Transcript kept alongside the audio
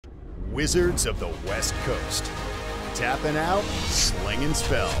Wizards of the West Coast. Tapping out, slinging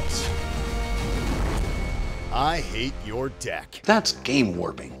spells. I hate your deck. That's game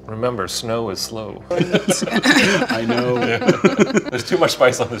warping. Remember, snow is slow. I know. There's too much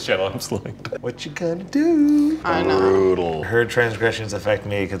spice on this channel, I'm slowing. What you gonna do? I know. Brutal. Her transgressions affect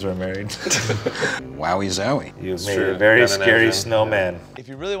me because we're married. Wowie zowie. You've made true. a very Got an scary Edgin. snowman. If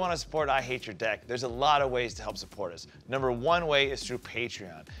you really want to support I Hate Your Deck, there's a lot of ways to help support us. Number one way is through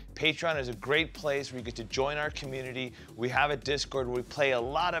Patreon. Patreon is a great place where you get to join our community. We have a Discord where we play a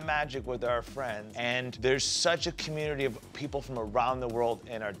lot of Magic with our friends, and there's such a community of people from around the world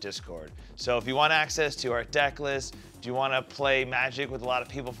in our Discord. So if you want access to our deck list, do you want to play Magic with a lot of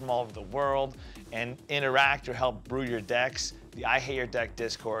people from all over the world and interact or help brew your decks, the I Hate Your Deck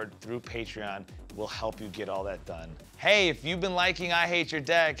Discord through Patreon will help you get all that done. Hey, if you've been liking I Hate Your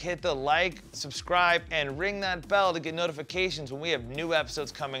Deck, hit the like, subscribe, and ring that bell to get notifications when we have new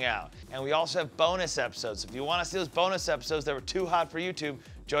episodes coming out. And we also have bonus episodes. If you want to see those bonus episodes that were too hot for YouTube,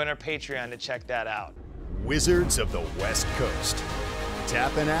 join our Patreon to check that out. Wizards of the West Coast.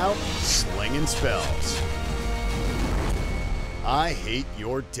 Tapping out, slinging spells. I hate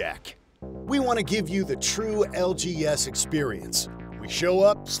your deck. We want to give you the true LGS experience. We show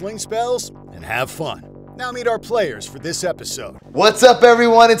up, sling spells, and have fun. Now meet our players for this episode. What's up,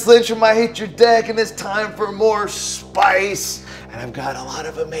 everyone? It's Lynch from I Hate Your Deck, and it's time for more spice. And I've got a lot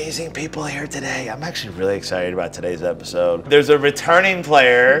of amazing people here today. I'm actually really excited about today's episode. There's a returning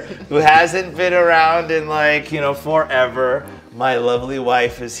player who hasn't been around in forever. My lovely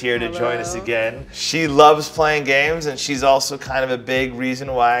wife is here to join us again. She loves playing games, and she's also kind of a big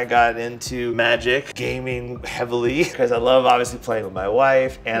reason why I got into Magic, gaming heavily, because I love obviously playing with my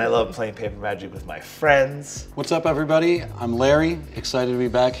wife, and I love playing paper Magic with my friends. What's up, everybody? I'm Larry. Excited to be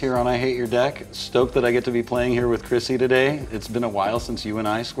back here on I Hate Your Deck. Stoked that I get to be playing here with Chrissy today. It's been a while since you and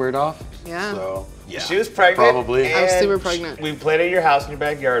I squared off. Yeah. So, yeah. She was pregnant. Probably. I was and super pregnant. We played at your house in your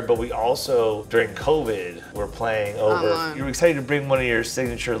backyard, but we also, during COVID, were playing over. Online. You were excited to bring one of your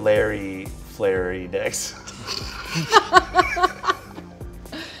signature Larry Flary decks.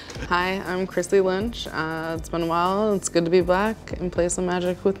 Hi, I'm Chrissy Lynch. It's been a while. It's good to be back and play some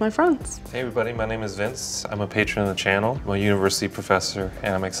Magic with my friends. Hey everybody, my name is Vince. I'm a patron of the channel. I'm a university professor,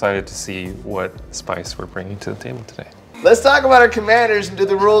 and I'm excited to see what spice we're bringing to the table today. Let's talk about our commanders and do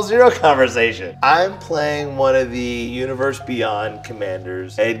the Rule Zero conversation. I'm playing one of the Universe Beyond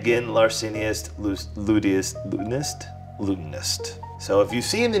commanders, Edgin, Larcenius, Lutenist. So if you've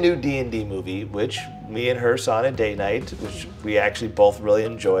seen the new D&D movie, which me and her saw on a date night, which we actually both really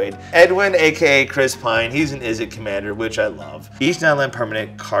enjoyed, Edwin, aka Chris Pine, he's an Izzet commander, which I love. Each non-land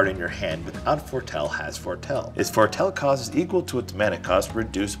permanent card in your hand without foretell has foretell. Its foretell cost is equal to its mana cost,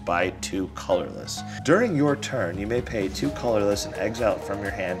 reduced by 2 colorless. During your turn, you may pay 2 colorless and exile it from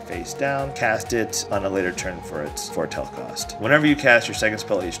your hand face down. Cast it on a later turn for its foretell cost. Whenever you cast your second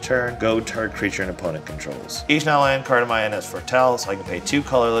spell each turn, go target creature an opponent controls. Each non-land card in my hand has foretell, so I can pay 2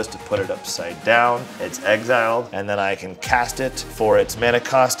 colorless to put it upside down. It's exiled, and then I can cast it for its mana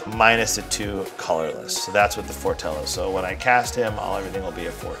cost minus the 2 colorless. So that's what the foretell is. So when I cast him, everything will be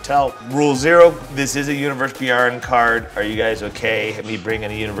a foretell. Rule 0, this is a Universe Beyond card. Are you guys okay me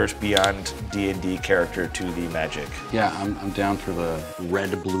bringing a Universe Beyond D&D character to the Magic? Yeah, I'm down for the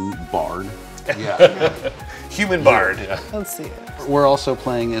red-blue bard. Yeah. Human Bard. Yeah. Let's see it. We're also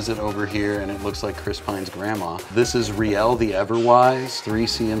playing Izzet over here, and it looks like Chris Pine's grandma. This is Rielle the Everwise, 3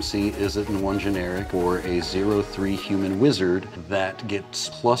 CMC Izzet and 1 generic for a 0/3 human wizard that gets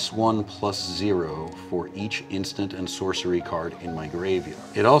 +1/+0 for each instant and sorcery card in my graveyard.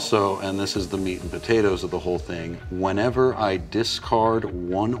 It also, and this is the meat and potatoes of the whole thing, whenever I discard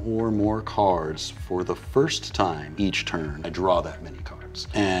 1 or more cards for the first time each turn, I draw that many cards.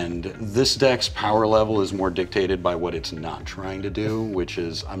 And this deck's power level is more dictated by what it's not trying to do, which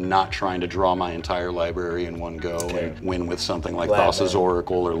is I'm not trying to draw my entire library in one go and win with something like Thassa's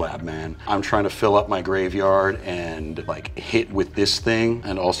Oracle or Labman. I'm trying to fill up my graveyard and like hit with this thing,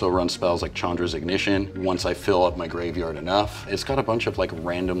 and also run spells like Chandra's Ignition once I fill up my graveyard enough. It's got a bunch of like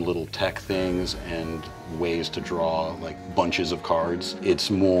random little tech things and ways to draw like bunches of cards. It's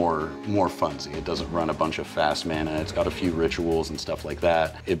more funsy. It doesn't run a bunch of fast mana. It's got a few rituals and stuff like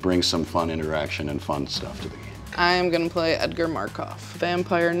that. It brings some fun interaction and fun stuff to the game. I am going to play Edgar Markov,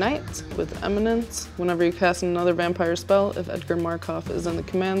 Vampire Knight with Eminence. Whenever you cast another vampire spell, if Edgar Markov is in the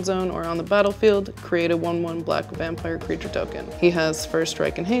command zone or on the battlefield, create a 1/1 black vampire creature token. He has first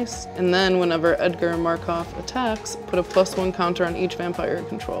strike and haste, and then whenever Edgar Markov attacks, put a +1 counter on each vampire you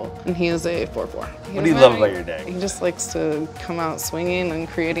control, and he is a 4/4. What do you love about your deck? He just likes to come out swinging and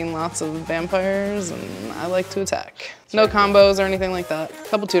creating lots of vampires, and I like to attack. No combos or anything like that.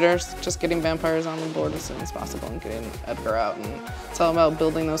 Couple tutors, just getting vampires on the board as soon as possible and getting Edgar out, and it's all about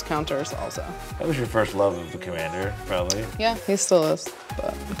building those counters also. That was your first love of the commander, probably. Yeah, he still is,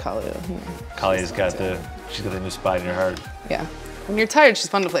 but Kalia, Kalia's got she's got the new spot in your heart. Yeah. When you're tired, she's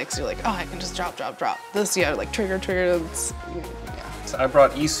fun to play because you're like, oh, I can just drop. This, yeah, like trigger, it's, yeah. So I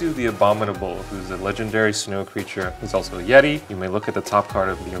brought Isu the Abominable, who's a legendary snow creature. He's also a Yeti. You may look at the top card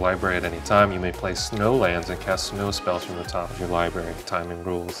of your library at any time. You may play snow lands and cast snow spells from the top of your library. Timing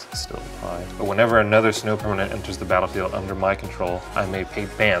rules still apply. But whenever another snow permanent enters the battlefield under my control, I may pay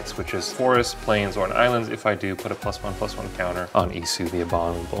Bants, which is forests, plains, or islands. If I do, put a +1/+1 counter on Isu the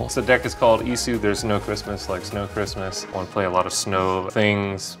Abominable. So the deck is called Isu There's No Christmas, like Snow Christmas. I want to play a lot of snow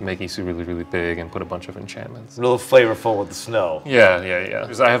things, make Isu really, really big, and put a bunch of enchantments. Real flavorful with the snow. Yeah.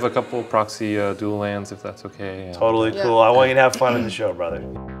 Because I have a couple proxy dual lands, if that's okay. Totally cool. I want you to have fun in the show, brother.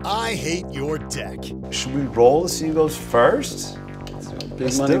 I hate your deck. Should we roll to see who goes first?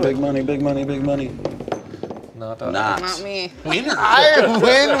 Big money, big money, big money, big money. Not me. I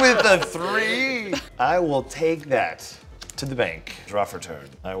win with a 3. I will take that to the bank. Draw for turn.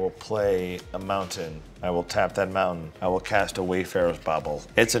 I will play a mountain. I will tap that mountain. I will cast a Wayfarer's Bauble.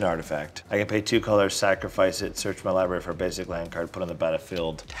 It's an artifact. I can pay 2 colors, sacrifice it, search my library for a basic land card, put on the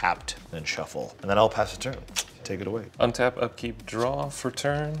battlefield, tapped, then shuffle. And then I'll pass the turn. Take it away. Untap, upkeep, draw for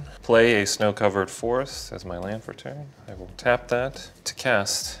turn. Play a snow-covered forest as my land for turn. I will tap that to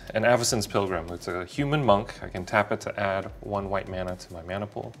cast an Avacyn's Pilgrim. It's a human monk. I can tap it to add 1 white mana to my mana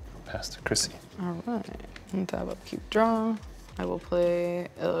pool. Pass to Chrissy. All right, untap, upkeep, draw. I will play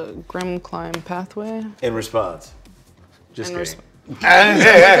a Grim Climb Pathway. In response. Just kidding. There's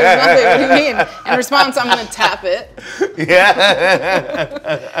nothing, what do you mean? In response, I'm gonna tap it.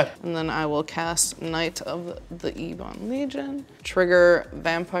 Yeah. And then I will cast Knight of the Ebon Legion. Trigger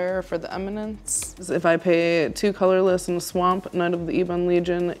Vampire for the Eminence. If I pay 2 colorless in a swamp, Knight of the Ebon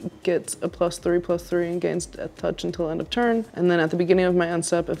Legion gets a +3/+3 and gains Death Touch until end of turn. And then at the beginning of my end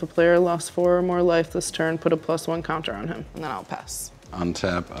step, if a player lost 4 or more life this turn, put a +1 counter on him. And then I'll pass.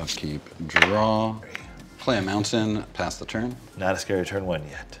 Untap, upkeep, draw. Play a mountain, pass the turn. Not a scary turn 1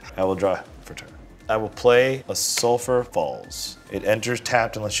 yet. I will draw for turn. I will play a Sulphur Falls. It enters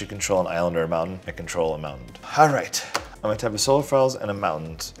tapped unless you control an island or a mountain. I control a mountain. All right. I'm gonna tap a Sulphur Falls and a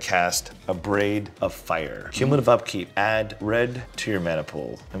mountain. Cast a Braid of Fire. Cumulative upkeep. Add red to your mana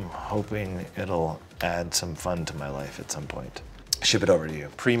pool. I'm hoping it'll add some fun to my life at some point. Ship it over to you.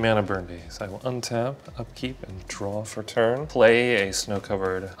 Pre-mana burn days. I will untap, upkeep, and draw for turn. Play a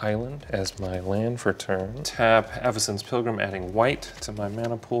snow-covered island as my land for turn. Tap Avacyn's Pilgrim, adding white to my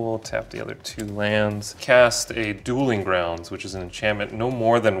mana pool. Tap the other 2 lands. Cast a Dueling Grounds, which is an enchantment. No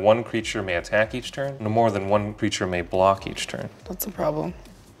more than 1 creature may attack each turn. No more than 1 creature may block each turn. That's a problem.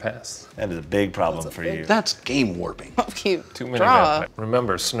 Pass. That is a big problem for you. That's game warping. Upkeep, Too many draw. vampires.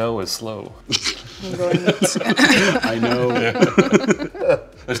 Remember, snow is slow. I'm going I know.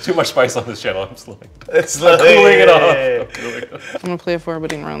 There's too much spice on this channel. I'm slowing. It's Cooling it off. I'm gonna play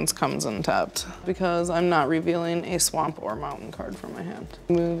Forbidding Runes comes untapped because I'm not revealing a swamp or mountain card from my hand.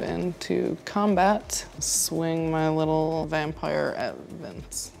 Move into combat, swing my little vampire at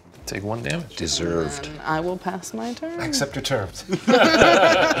Vince. Take 1 damage. Deserved. And I will pass my turn. Accept your terms.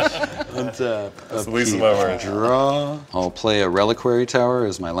 Untap, That's the least of my worries. draw. I'll play a Reliquary Tower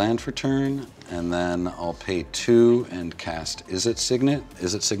as my land for turn, and then I'll pay 2 and cast Is It Signet.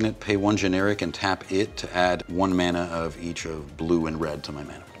 Is It Signet, pay 1 generic and tap it to add 1 mana of each of blue and red to my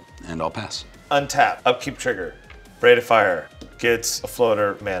mana pool. And I'll pass. Untap, upkeep trigger. Braid of Fire gets a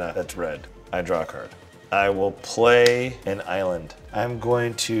floater mana that's red. I draw a card. I will play an island. I'm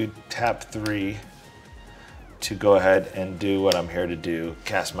going to tap 3 to go ahead and do what I'm here to do.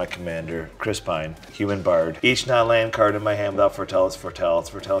 Cast my commander, Crispine, Human Bard. Each non-land card in my hand without Foretell is Foretell. Its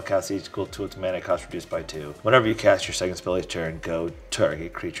Foretell cast equal to its mana cost reduced by 2. Whenever you cast your second spell each turn, go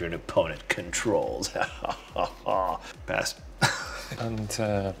target creature an opponent controls. Pass.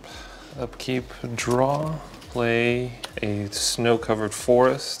 Untap, upkeep, draw. Play a snow-covered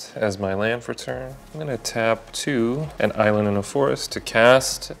forest as my land for turn. I'm gonna tap 2, an island and a forest, to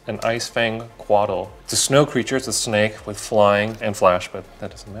cast an Icefang Quaddle. It's a snow creature, it's a snake with flying and flash, but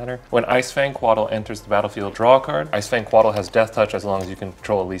that doesn't matter. When Icefang Quaddle enters the battlefield, draw a card. Icefang Quaddle has Death Touch as long as you can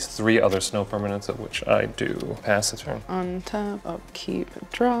control at least 3 other snow permanents, of which I do. Pass the turn. Untap, upkeep,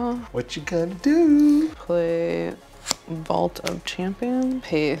 draw. What you gonna do? Play Vault of Champion,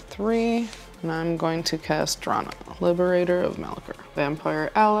 pay 3. And I'm going to cast Drana, Liberator of Malachor. Vampire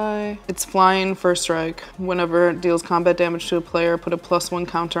ally. It's flying, first strike. Whenever it deals combat damage to a player, put a +1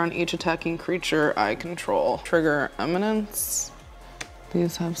 counter on each attacking creature I control. Trigger Eminence.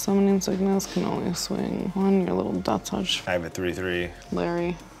 These have summoning sickness, can only swing one. Your little dot touch. I have a 3/3.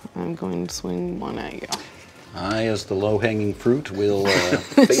 Larry, I'm going to swing one at you. I, as the low-hanging fruit, will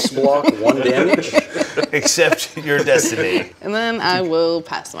face block 1 damage. Accept your destiny. And then I will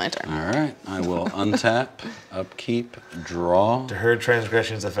pass my turn. All right, I will untap, upkeep, draw. Do her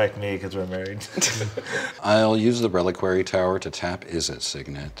transgressions affect me because we're married? I'll use the Reliquary Tower to tap Izzet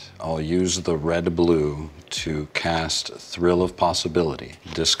Signet. I'll use the red-blue to cast Thrill of Possibility,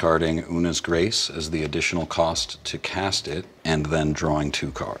 discarding Una's Grace as the additional cost to cast it, and then drawing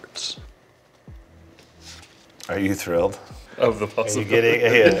 2 cards. Are you thrilled? Of the Are you possibility.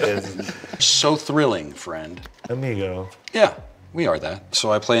 getting So thrilling, friend. amigo? Yeah, we are that.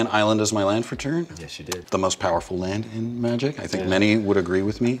 So I play an island as my land for turn. Yes, you did. The most powerful land in Magic. I think many would agree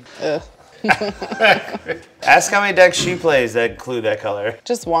with me. Ask how many decks she plays that include that color.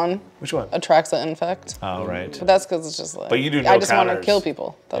 Just one. Which one? Atraxa Infect. Oh, right. But that's because it's just like. But you do I no just want to counters. kill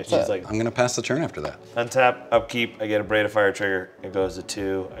people. That's She's it. like, I'm gonna pass the turn after that. untap, upkeep, I get a Braid of Fire trigger. It goes to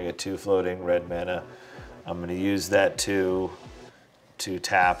 2. I get 2 floating red mana. I'm gonna use that to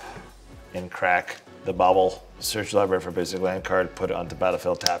tap and crack the bubble. Search library for basic land card, put it onto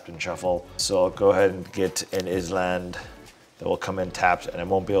battlefield tapped and shuffle. So I'll go ahead and get an Island that will come in tapped, and I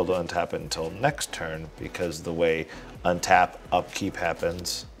won't be able to untap it until next turn because of the way untap, upkeep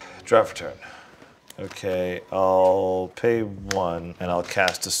happens. Draw for turn. Okay, I'll pay 1 and I'll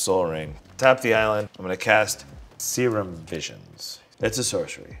cast a Soul Ring. Tap the island. I'm gonna cast Serum Visions. It's a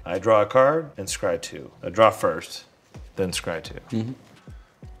sorcery. I draw a card and scry 2. I draw first, then scry 2.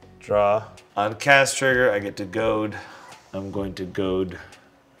 Draw. On cast trigger, I get to goad. I'm going to goad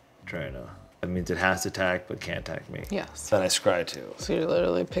Drano. That means it has to attack but can't attack me. Yes. Then I scry 2. So you're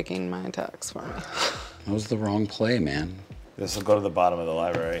literally picking my attacks for me. That was the wrong play, man. This will go to the bottom of the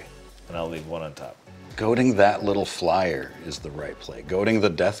library, and I'll leave 1 on top. Goading that little flyer is the right play. Goading the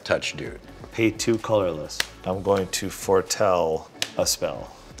Death Touch dude. Pay 2 colorless. I'm going to foretell a spell.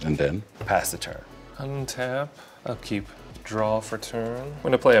 And then? Pass the turn. Untap, upkeep, draw for turn. I'm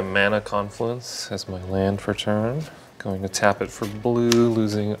going to play a Mana Confluence as my land for turn. Going to tap it for blue,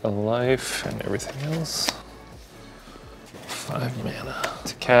 losing a life and everything else. 5 mana.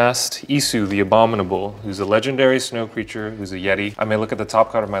 To cast Isu the Abominable, who's a legendary snow creature, who's a Yeti. I may look at the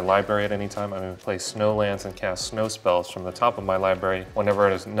top card of my library at any time. I may play snow lands and cast snow spells from the top of my library. Whenever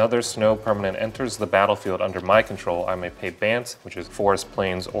another snow permanent enters the battlefield under my control, I may pay Bant, which is forest,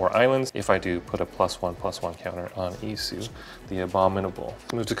 plains, or islands. If I do, put a +1/+1 counter on Isu the Abominable.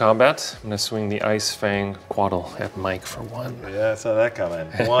 Move to combat. I'm gonna swing the Ice Fang Quaddle at Mike for 1. Yeah, I saw that coming.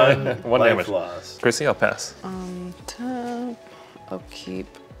 1 1 life damage. loss. Chrissy, I'll pass. Tap, upkeep,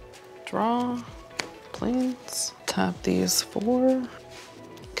 draw, planes. Tap these 4.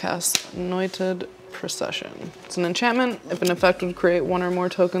 Cast Anointed Procession. It's an enchantment. If an effect would create 1 or more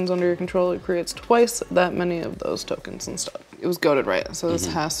tokens under your control, it creates twice that many of those tokens instead. It was goaded right, so this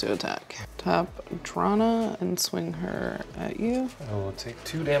has to attack. Tap Drana and swing her at you. I will take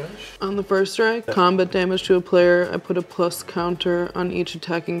 2 damage. On the first strike, combat damage to a player, I put a + counter on each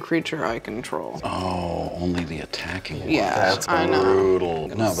attacking creature I control. Oh, only the attacking one. Yeah, That's I know. brutal.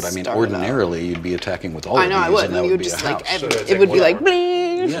 No, but I mean, Start it ordinarily you'd be attacking with all I of know these, I would, and that and you would would be just a like, house. it would be like,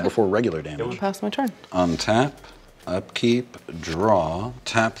 bling. Yeah, before regular damage. Pass my turn. Untap, upkeep, draw.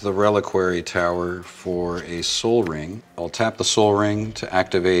 Tap the Reliquary Tower for a Soul Ring. I'll tap the Soul Ring to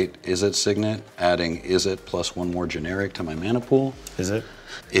activate Izzet Signet, adding Izzet +1 more generic to my mana pool. Is it?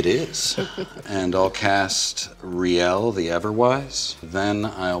 It is. And I'll cast Rielle the Everwise. Then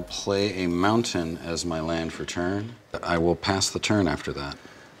I'll play a mountain as my land for turn. I will pass the turn after that.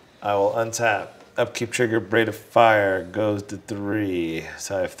 I will untap. Upkeep trigger, Braid of Fire goes to 3.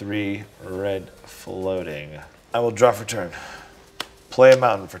 So I have 3 red floating. I will draw for turn. Play a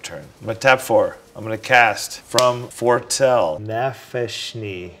mountain for turn. I'm gonna tap 4. I'm gonna cast from Foretell.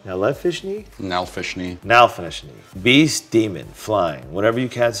 Nalfishni. Nalfishni. Beast, Demon, Flying. Whenever you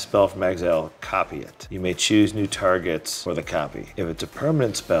cast a spell from exile, copy it. You may choose new targets for the copy. If it's a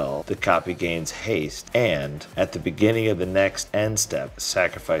permanent spell, the copy gains haste, and at the beginning of the next end step,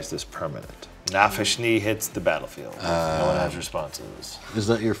 sacrifice this permanent. Nalfishni hits the battlefield. No one has responses. Is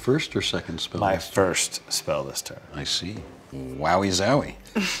that your first or second spell? My first spell this turn. I see. Wowie zowie.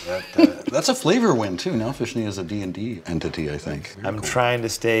 That's a flavor win too. Now Fishni is a D&D entity, I think. Very I'm cool. trying to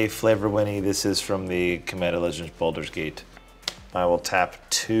stay flavor winny. This is from the Commander Legends Baldur's Gate. I will tap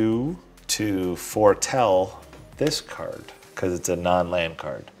 2 to foretell this card because it's a non-land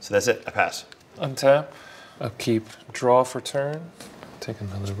card. So that's it. I pass. Untap, upkeep, draw for turn. Take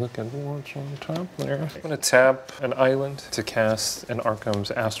another look at what's on top there. I'm gonna tap an island to cast an Arkham's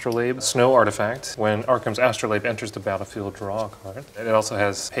Astrolabe snow artifact. When Arkham's Astrolabe enters the battlefield, draw a card. And it also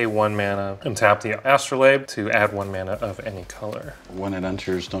has pay 1 mana and tap the Astrolabe to add 1 mana of any color. When it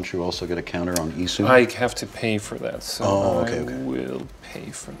enters, don't you also get a counter on Isu? I have to pay for that, so okay. I will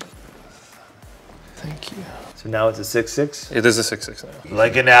pay for that. Thank you. So now it's a 6/6? It is a 6/6 now.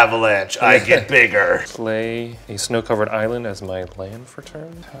 Like an avalanche, I get bigger. Play a snow-covered island as my land for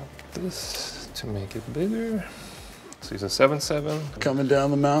turn. Tap this to make it bigger. So he's a 7/7. Coming down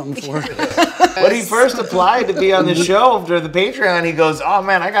the mountain for it. When he first applied to be on the show during the Patreon, he goes, "Oh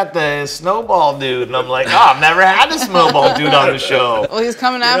man, I got the snowball dude," and I'm like, "Oh, I've never had a snowball dude on the show." Well, he's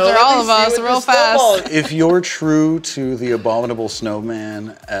coming after all of us real fast. If you're true to the abominable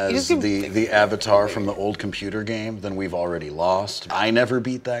snowman as the avatar from the old computer game, then we've already lost. I never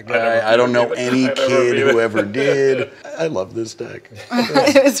beat that guy. I don't know any kid who ever did. I love this deck.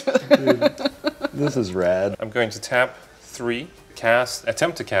 This is rad. I'm going to tap 3,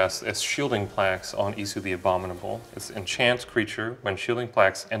 attempt to cast a Shielding Plax on Isu the Abominable. It's an enchant creature. When Shielding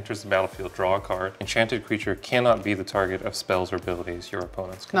Plax enters the battlefield, draw a card. Enchanted creature cannot be the target of spells or abilities your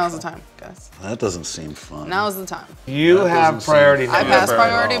opponents control. Now's the time, guys. That doesn't seem fun. Now's the time. You have priority now. I passed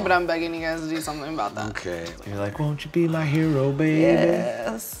priority, but I'm begging you guys to do something about that. Okay. You're like, "Won't you be my hero, baby?"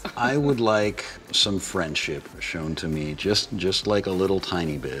 Yes. I would like some friendship shown to me, just like a little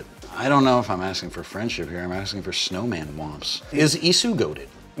tiny bit. I don't know if I'm asking for friendship here. I'm asking for snowman womps. Is Isu goated?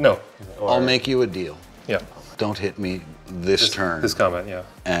 No. I'll make you a deal. Yeah. Don't hit me this turn. This combat, yeah.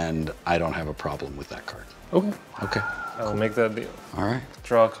 And I don't have a problem with that card. Okay. Okay. I'll make that deal. All right.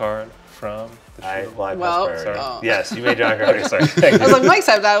 Draw a card from the shield. I Well, passed priority. oh. Yes, you may draw a card. Sorry. Thank I was you. like, Mike's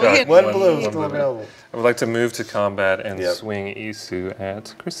have that. We can. One One blue, blue. still available. I would like to move to combat and swing Isu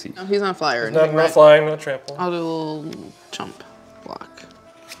at Chrissy. No, he's not flyer. or No, anything, no right? flying, no trample. I'll do a little jump block.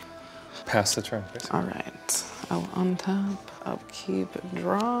 Pass the turn, Chrissy. All right. I'll untap, upkeep,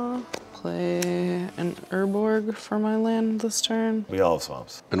 draw, play an Urborg for my land this turn. We all have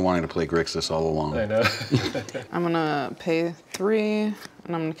swamps. Been wanting to play Grixis all along. I know. I'm gonna pay 3, and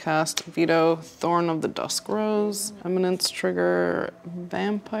I'm gonna cast Veto, Thorn of the Dusk Rose, Eminence trigger,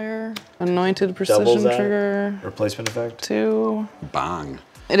 Vampire, Anointed Precision Doubles that? trigger, Replacement effect? 2. Bang.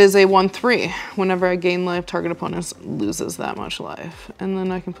 It is a 1/3. Whenever I gain life, target opponent loses that much life. And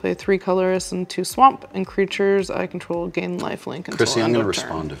then I can play 3 colorless and 2 swamp, and creatures I control gain life link until Chrissy, I'm end going to of turn.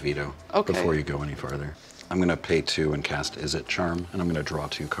 respond to Veto Okay. before you go any farther. I'm going to pay 2 and cast Is It Charm, and I'm going to draw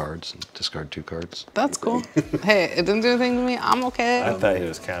 2 cards and discard 2 cards. That's cool. Hey, it didn't do anything to me. I'm okay. I thought he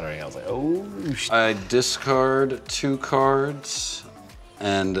was countering. I was like, "Oh, shit." I discard 2 cards,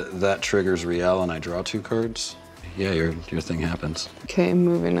 and that triggers Rielle, and I draw 2 cards. Yeah, your thing happens. Okay,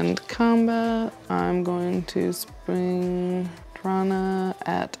 moving into combat, I'm going to spring Drana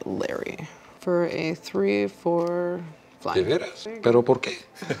at Larry for a 3/4 ¿De flying. veras? ¿Pero por qué?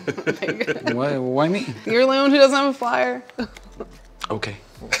 Why me? You're the only one who doesn't have a flyer. Okay.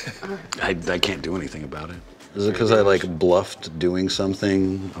 I can't do anything about it. Is it because I like bluffed doing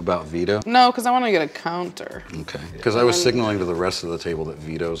something about Veto? No, because I want to get a counter. Okay. Because I was signaling to the rest of the table that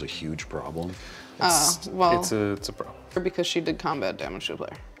Veto is a huge problem. Well, It's a pro. because she did combat damage to a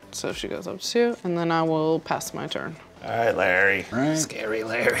player. So she goes up to 2, and then I will pass my turn. All right, Larry. All right. Scary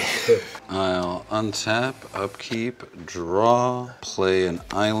Larry. I'll untap, upkeep, draw, play an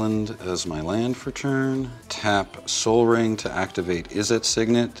island as my land for turn, tap Soul Ring to activate Is It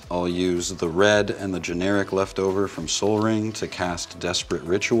Signet. I'll use the red and the generic leftover from Soul Ring to cast Desperate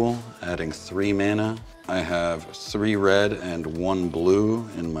Ritual, adding 3 mana. I have 3 red and 1 blue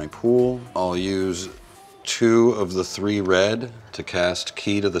in my pool. I'll use 2 of the 3 red to cast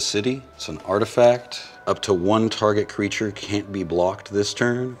Key to the City. It's an artifact. Up to 1 target creature can't be blocked this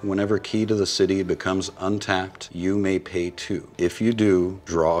turn. Whenever Key to the City becomes untapped, you may pay 2. If you do,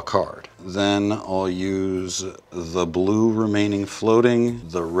 draw a card. Then I'll use the blue remaining floating,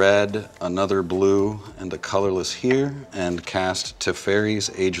 the red, another blue, and a colorless here, and cast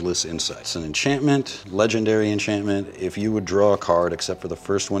Teferi's Ageless Insight. It's an enchantment, legendary enchantment. If you would draw a card except for the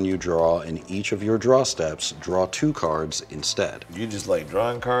first one you draw in each of your draw steps, draw 2 cards instead. You just like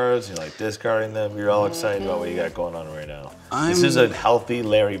drawing cards, you like discarding them. You're all excited about what you got going on right now. This is a healthy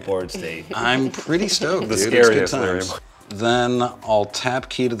Larry board state. I'm pretty stoked, The dude. It's good scariest Larry times. board. Then I'll tap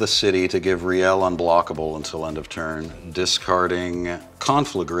Key to the City to give Rielle unblockable until end of turn, discarding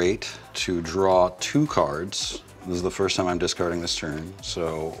Conflagrate to draw 2 cards. This is the first time I'm discarding this turn,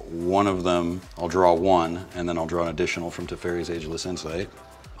 so one of them, I'll draw 1, and then I'll draw an additional from Teferi's Ageless Insight.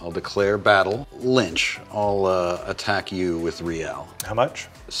 I'll declare battle. Lynch, I'll attack you with Rielle. How much?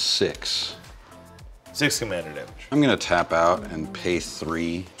 6. 6 commander damage. I'm gonna tap out and pay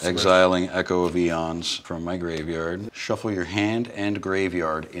 3, exiling Echo of Eons from my graveyard. Shuffle your hand and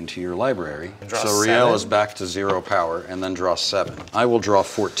graveyard into your library. And draw So 7. Rielle is back to 0 power, and then draw 7. I will draw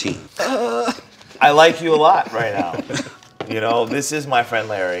 14. I like you a lot right now. You know, this is my friend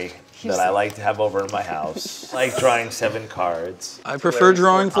Larry that I like to have over in my house. I like drawing 7 cards. I prefer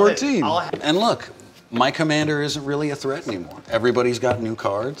drawing 14. I'll hit. And look, my commander isn't really a threat anymore. Everybody's got new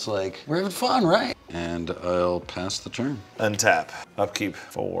cards, like, we're having fun, right? And I'll pass the turn. Untap. Upkeep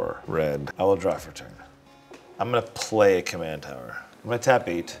 4 red. I will draw for turn. I'm gonna play a command tower. I'm gonna tap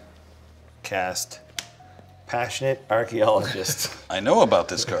 8. Cast Passionate Archaeologist. I know about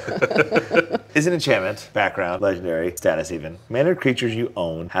this card. Is an enchantment, background, legendary, status even. Mana creatures you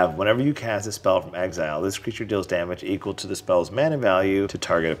own have, whenever you cast a spell from exile, this creature deals damage equal to the spell's mana value to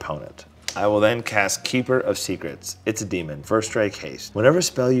target opponent. I will then cast Keeper of Secrets. It's a demon. First strike, haste. Whenever a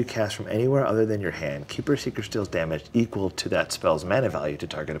spell you cast from anywhere other than your hand, Keeper of Secrets deals damage equal to that spell's mana value to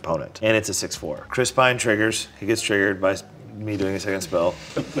target opponent. And it's a 6/4. Chris Pine triggers. He gets triggered by me doing a second spell.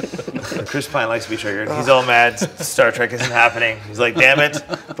 Chris Pine likes to be triggered. He's all mad. Star Trek isn't happening. He's like, damn it.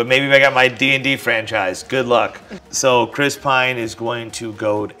 But maybe I got my D&D franchise. Good luck. So Chris Pine is going to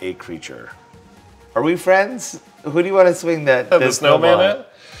goad a creature. Are we friends? Who do you want to swing that? The snowman at?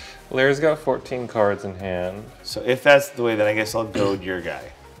 Larry's got 14 cards in hand. So if that's the way, then I guess I'll goad your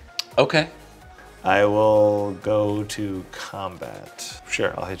guy. Okay. I will go to combat.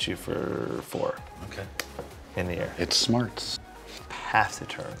 Sure, I'll hit you for 4. Okay. In the air. It's smarts. Half the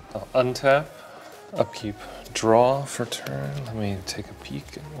turn. I'll untap, upkeep, draw for turn. Let me take a peek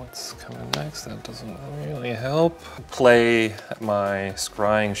at what's coming next. That doesn't really help. Play my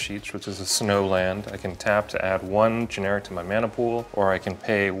Scrying Sheets, which is a snow land. I can tap to add 1 generic to my mana pool, or I can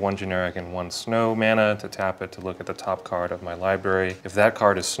pay 1 generic and 1 snow mana to tap it to look at the top card of my library. If that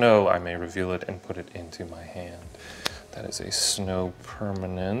card is snow, I may reveal it and put it into my hand. That is a snow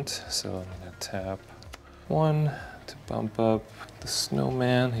permanent, so I'm gonna tap 1 to bump up the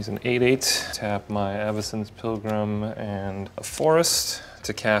snowman. He's an 8/8. Tap my Avacyn's Pilgrim and a forest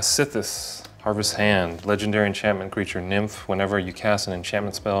to cast Sithis. Harvest Hand, legendary enchantment creature nymph. Whenever you cast an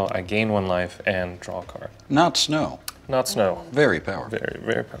enchantment spell, I gain 1 life and draw a card. Not snow. Not snow. Very powerful. Very,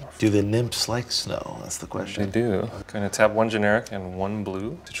 very powerful. Do the nymphs like snow? That's the They question. do. Gonna tap 1 generic and 1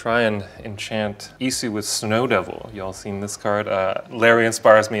 blue to try and enchant Isu with Snow Devil. Y'all seen this card? Larry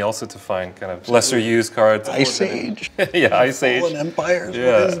inspires me also to find kind of lesser used cards. Ice Age. Yeah, Ice Age. Fallen Empires.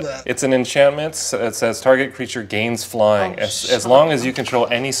 Yeah. What is that? It's an enchantment. It says target creature gains flying. As long as you control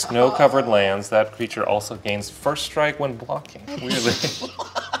any snow-covered lands, that creature also gains first strike when blocking. Weirdly.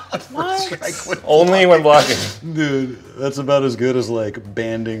 Only when blocking. Dude, that's about as good as like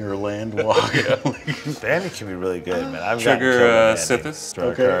banding or land walk. Banding can be really good, man. I've Trigger gotten Sithis. Draw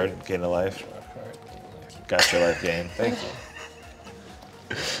a card, gain a life. Got your life gain. Thank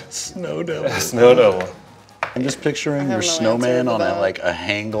you. Snow Devil. Snow Devil. I'm just picturing no your answer snowman to on that. a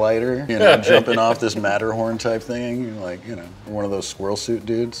hang glider, you know, jumping off this Matterhorn type thing, like, you know, one of those squirrel suit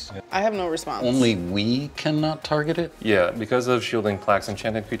dudes. I have no response. Only we cannot target it. Yeah, because of Shielding Plaques,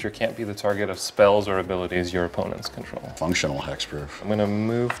 enchanted creature can't be the target of spells or abilities your opponents control. Functional hexproof. I'm gonna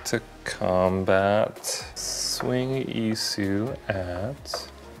move to combat. Swing Isu at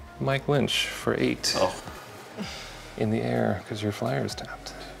Mike Lynch for 8. Oh. In the air, because your flyer is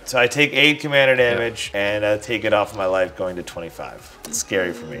tapped. So I take 8 commander damage and take it off my life going to 25. It's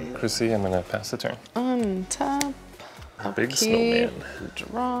scary for me. Chrissy, I'm gonna pass the turn. Untap, Big keep, snowman.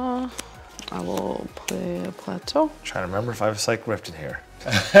 draw. I will play a plateau. Trying to remember if I have Psych Rift in here.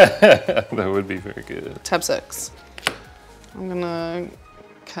 That would be very good. Tap 6. I'm gonna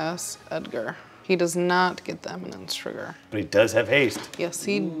cast Edgar. He does not get the Eminence trigger. But he does have haste. Yes,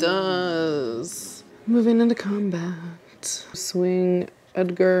 he does. Moving into combat. Swing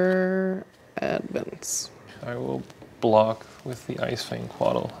Edgar at Vince. I will block with the Ice Fang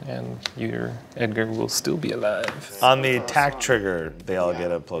Quaddle, and your Edgar will still be alive. On the attack trigger, they all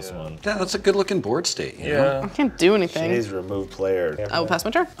get a +1. Yeah, that's a good looking board state, you know? I can't do She anything. needs to remove player. I will pass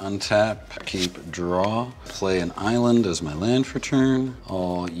my turn. Untap, keep, draw, play an island as my land for turn.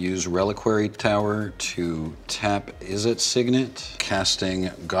 I'll use Reliquary Tower to tap Izzet Signet,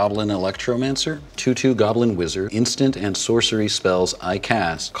 casting Goblin Electromancer, 2/2 Goblin Wizard. Instant and sorcery spells I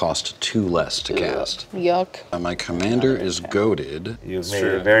cast cost 2 less to cast. Yuck. My commander is goaded. You've made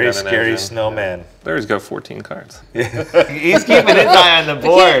true. a very Got an scary engine. snowman. Larry's got 14 cards. He's keeping his eye on the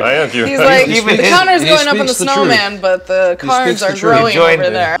board. I have you. He's like, He the counter's he going up on the speaks the snowman, but the cards speaks the are truth. growing Joined over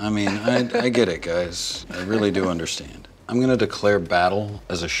it. there. I mean, I get it, guys. I really do understand. I'm going to declare battle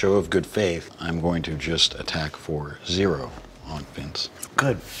as a show of good faith. I'm going to just attack for 0 on Vince.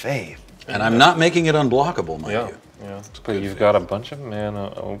 Good faith. And I'm not making it unblockable, mind you. Yeah. But you've got a bunch of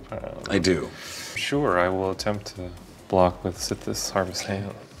mana open. I do. Sure, I will attempt to block with Sithis Harvest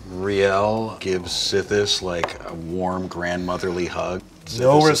Hand. Rielle gives Sithis like a warm grandmotherly hug.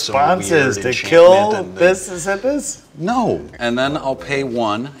 No responses to kill this Sithis? No. And then I'll pay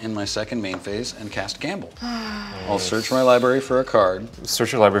 1 in my second main phase and cast Gamble. I'll search my library for a card.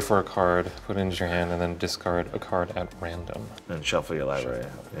 Search your library for a card, put it into your hand, and then discard a card at random. And shuffle your library.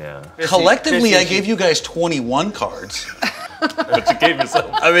 Yeah. Collectively, I gave you guys 21 cards. But you gave yourself.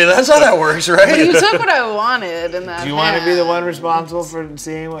 I mean, that's how that works, right? You took what I wanted in that. Do you want to be the one responsible for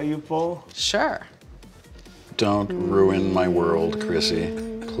seeing what you pull? Sure. Don't ruin my world, Chrissy.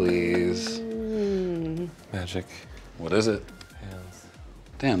 Please. Magic. What is it? Hands.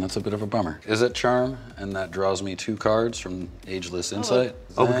 Damn, that's a bit of a bummer. Is it Charm? And that draws me 2 cards from Ageless Insight?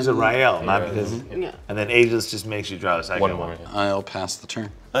 Oh, because of Rielle, not because... Yeah. And then Ageless just makes you draw a second One more. I'll pass the turn.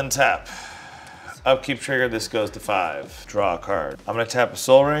 Untap. Upkeep trigger, this goes to 5. Draw a card. I'm gonna tap a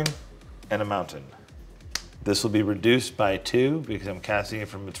Soul Ring and a Mountain. This will be reduced by 2 because I'm casting it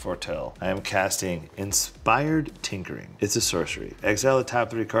from its foretell. I am casting Inspired Tinkering. It's a sorcery. Exile the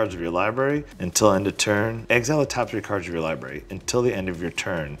top 3 cards of your library until end of turn. Exile the top 3 cards of your library. Until the end of your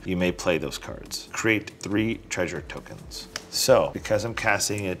turn, you may play those cards. Create 3 treasure tokens. So, because I'm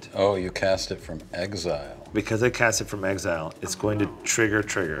casting it... Oh, you cast it from exile. Because I cast it from exile, it's going to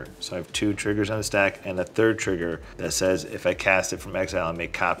trigger. So I have 2 triggers on the stack and a 3rd trigger that says if I cast it from exile, I may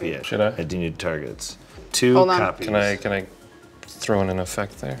copy it. Should I? At denuded targets. 2 Hold on. copies. Can I throw in an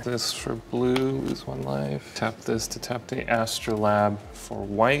effect there? This for blue, lose 1 life. Tap this to tap the Astrolabe for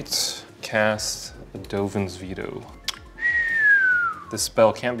white. Cast the Dovin's Veto. This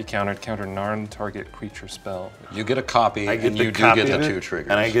spell can't be countered. Counter non-target creature spell. You get a copy, I get and the you do copy get of the it, 2 triggers.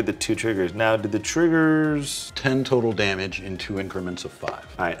 And I get the 2 triggers. Now, did the triggers... 10 total damage in 2 increments of 5.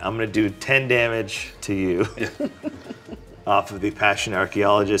 All right, I'm gonna do 10 damage to you. Off of the Passionate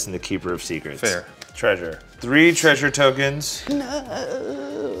Archaeologist and the Keeper of Secrets. Fair. Treasure. 3 treasure tokens.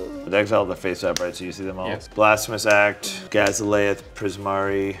 No. Exile the face up, right? So you see them all. Yes. Blasphemous Act, Gazaleath,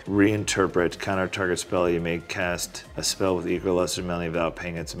 Prismari, Reinterpret, counter target spell. You may cast a spell with equal or lesser mana without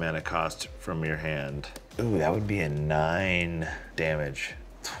paying its mana cost from your hand. Ooh, that would be a 9 damage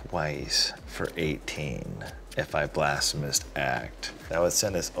twice for 18 if I Blasphemous Act. That would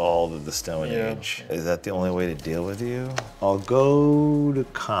send us all to the Stone Age. Is that the only way to deal with you? I'll go to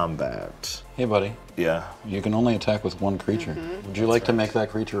combat. Hey, buddy. Yeah. You can only attack with 1 creature. Would you like to make that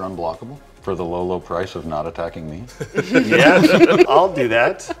creature unblockable? For the low price of not attacking me? Yeah, I'll do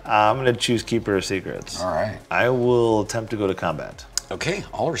that. I'm gonna choose Keeper of Secrets. All right. I will attempt to go to combat. Okay,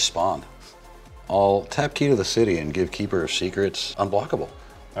 I'll respond. I'll tap Key to the City and give Keeper of Secrets unblockable.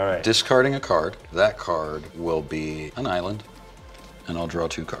 All right. Discarding a card. That card will be an island, and I'll draw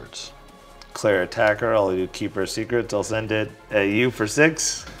 2 cards. Clear attacker, I'll do Keeper of Secrets. I'll send it at you for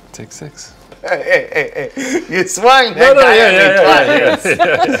 6. Take 6. Hey. You swung that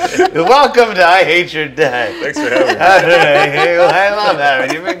guy. Welcome to I Hate Your Deck. Thanks for having me. I love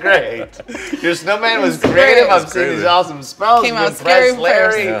that. You've been great. Your snowman was creative. I'm seeing these awesome spells. Came You out scary impressed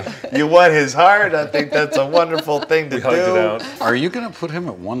Larry. first. You won his heart. I think that's a wonderful thing to We hugged it out. Are you gonna put him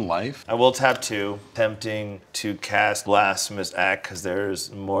at 1 life? I will tap 2, attempting to cast Blasphemous Act because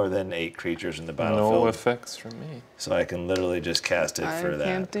there's more than 8 creatures in the battlefield. No effects from me. So I can literally just cast it for that.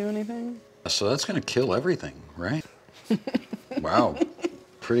 I can't do anything. So that's gonna kill everything, right? Wow.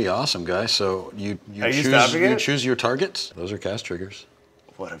 Pretty awesome, guys. So you choose your targets. Those are cast triggers.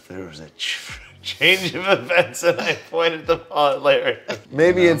 What if there was a change of events and I pointed them all at Larry?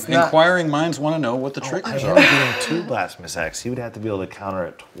 Maybe it's not. Inquiring minds want to know what the triggers I are. am doing 2 Blasphemous Acts. He would have to be able to counter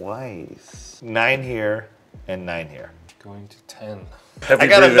it twice. 9 here and 9 here. Going to 10. I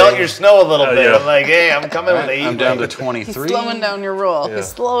gotta melt your snow a little bit. yeah. I'm like, hey, I'm coming with 8. I'm down to 23. He's slowing down your roll. He's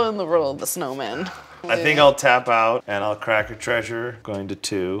slowing the roll of the snowman. I think I'll tap out and I'll crack a treasure, going to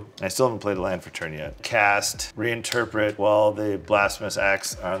 2. I still haven't played a land for turn yet. Cast, Reinterpret while the Blasphemous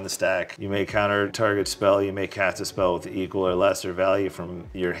Acts are on the stack. You may counter target spell. You may cast a spell with equal or lesser value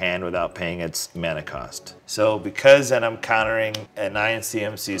from your hand without paying its mana cost. So because then I'm countering a 9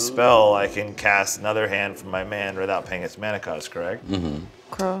 CMC spell, I can cast another hand from my man without paying its mana cost, correct? Mm-hmm.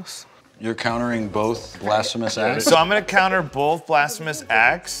 Gross. You're countering both Blasphemous Acts? So I'm gonna counter both Blasphemous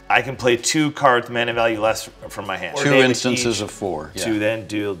Acts. I can play 2 cards mana value less from my hand. 2 instances of 4. To then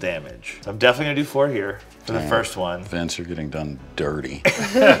deal damage. So I'm definitely gonna do 4 here for the first one. Vince, you're getting done dirty.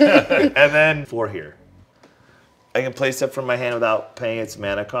 And then 4 here. I can play stuff from my hand without paying its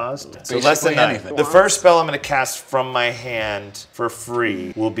mana cost. So Basically less than 9. anything. The first spell I'm going to cast from my hand for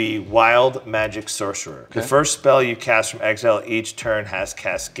free will be Wild Magic Sorcerer. The first spell you cast from exile each turn has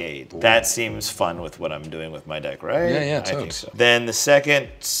Cascade. That seems fun with what I'm doing with my deck, right? Yeah, I think so. Then the second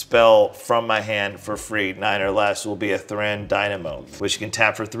spell from my hand for free, 9 or less, will be a Thran Dynamo, which you can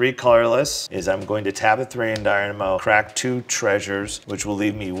tap for 3 colorless. I'm going to tap a Thran Dynamo, crack 2 treasures, which will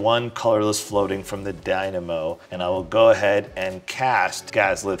leave me 1 colorless floating from the Dynamo, and I will go ahead and cast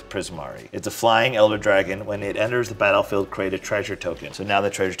Gazlith Prismari. It's a flying Elder Dragon. When it enters the battlefield, create a treasure token. So now the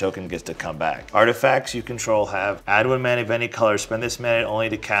treasure token gets to come back. Artifacts you control have add 1 mana of any color, spend this mana only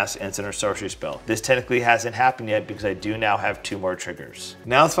to cast instant or sorcery spell. This technically hasn't happened yet because I do now have 2 more triggers.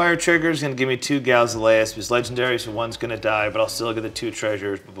 Mouthfire trigger is going to give me 2 Galzaleus, because legendary, so 1's going to die, but I'll still get the 2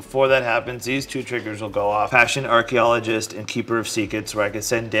 treasures. But before that happens, these 2 triggers will go off. Passion Archaeologist and Keeper of Secrets, where I can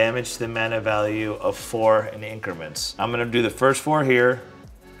send damage to the mana value of 4 in increments. I'm going to do the first 4 here.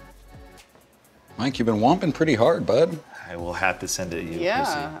 Mike, you've been womping pretty hard, bud. I will have to send it to you.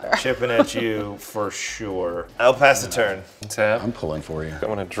 Yeah. Chipping at you for sure. I'll pass the turn. Tap. I'm pulling for you. I'm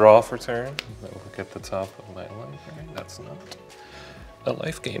gonna draw for turn. That will get the top of my library. That's not a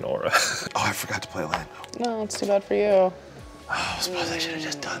life gain aura. Oh, I forgot to play land. No, it's too bad for you. Oh, I suppose I should have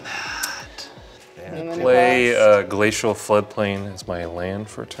just done that. And then Play Glacial Floodplain as my land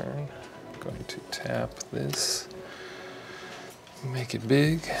for turn. I'm going to tap this. Make it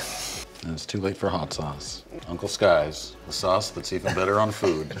big. And it's too late for hot sauce. Uncle Sky's, the sauce that's even better on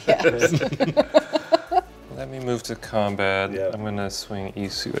food. Let me move to combat. Yep. I'm gonna swing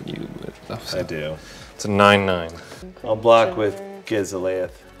Isu at you with. I do. It's a 9/9. I'll block with Gizaleath.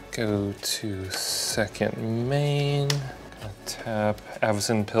 Go to second main. Gonna tap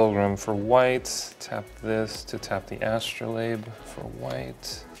Avacyn Pilgrim for white. Tap this to tap the Astrolabe for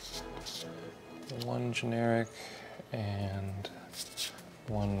white. 1 generic and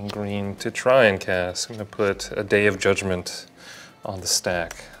 1 green to try and cast. I'm gonna put a Day of Judgment on the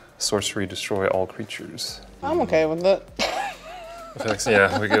stack. Sorcery, destroy all creatures. I'm okay with it. Effects,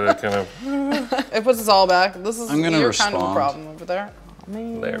 yeah, we get a kind of. It puts us all back. This is I'm gonna you're kind of the respond. problem over there. Oh,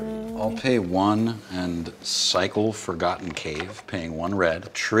 man. There. I'll pay 1 and cycle Forgotten Cave, paying 1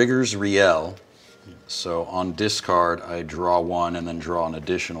 red. Triggers Rielle. So on discard, I draw 1 and then draw an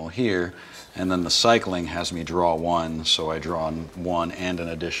additional here. And then the cycling has me draw 1, so I draw 1 and an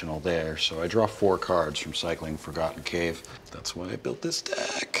additional there. So I draw 4 cards from cycling Forgotten Cave. That's why I built this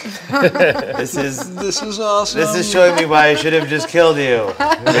deck. This is awesome. This is showing me why I should have just killed you.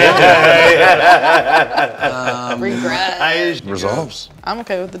 Regret. Resolves. I'm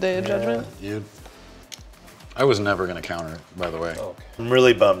okay with the Day of Judgment. I was never going to counter it, by the way. I'm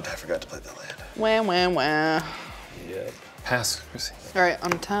really bummed I forgot to play that land. Wah, wah, wah. Yep. Pass, Chrissy. All right,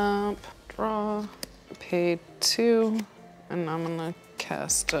 untap, draw, pay 2, and I'm gonna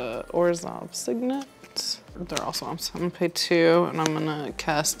cast Orzhov Signet. They're also, I'm gonna pay 2, and I'm gonna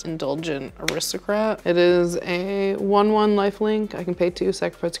cast Indulgent Aristocrat. It is a 1/1 lifelink. I can pay 2,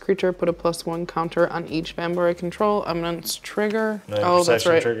 sacrifice a creature, put a +1 counter on each vampire I control. Eminence trigger. Oh, that's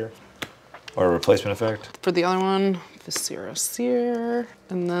right. Trigger. Or a replacement effect. For the other one, Viscera Seer,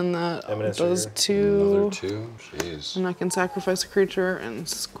 and then that Eminence does trigger. Another 2. 2. Jeez. And I can sacrifice a creature and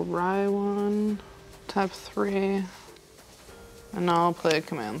scry 1, tap 3, and now I'll play a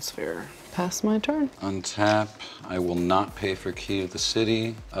Command Sphere. Pass my turn. Untap. I will not pay for Key of the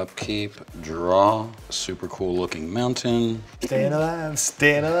City. Upkeep. Draw. Super cool looking mountain. Staying alive,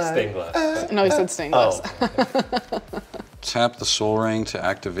 staying alive. Stained glass. No, he said stained glass. Tap the Soul Ring to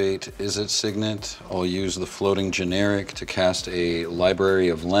activate Izzet Signet. I'll use the floating generic to cast a Library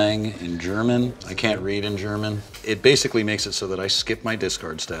of Lang in German. I can't read in German. It basically makes it so that I skip my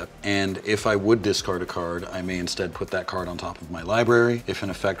discard step, and if I would discard a card, I may instead put that card on top of my library. If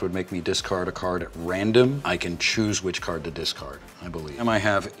an effect would make me discard a card at random, I can choose which card to discard, I believe. And I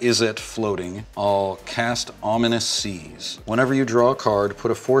have Izzet floating. I'll cast Ominous Seas. Whenever you draw a card,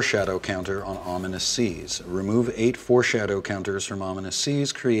 put a foreshadow counter on Ominous Seas. Remove 8 foreshadow counters from Ominous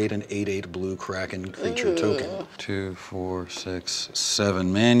Seas, create an 8/8 blue Kraken creature token. 2, 4, 6,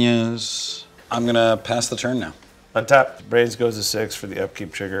 7 manas. I'm gonna pass the turn now. Untap. Braids goes to 6 for the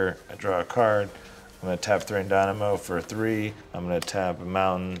upkeep trigger. I draw a card. I'm going to tap Thran Dynamo for 3. I'm going to tap a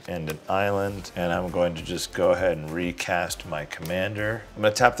mountain and an island. And I'm going to just go ahead and recast my commander. I'm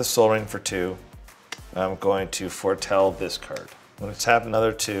going to tap the Soul Ring for 2. I'm going to foretell this card. I'm going to tap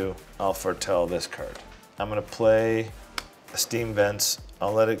another 2. I'll foretell this card. I'm going to play a Steam Vents.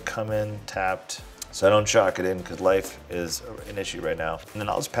 I'll let it come in tapped so I don't shock it in because life is an issue right now. And then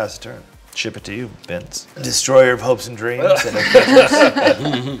I'll just pass the turn. Ship it to you, Vince. Destroyer of hopes and dreams.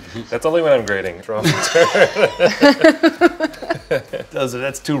 That's only when I'm grading. Draw for turn.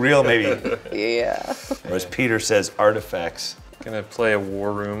 That's too real, maybe. Yeah. Or as Peter says, artifacts. Gonna play a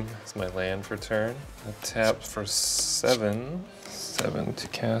War Room as my land for turn. I tap for 7. 7 to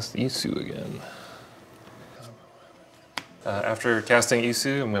cast Isu again. After casting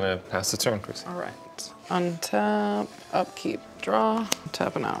Isu, I'm gonna pass the turn, Chris. All right. Untap, upkeep, draw,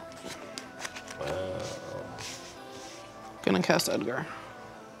 tapping out. Wow. Gonna cast Edgar.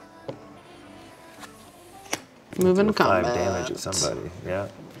 Moving to combat. 5 damage at somebody, yeah.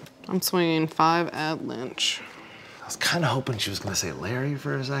 I'm swinging 5 at Lynch. I was kind of hoping she was going to say Larry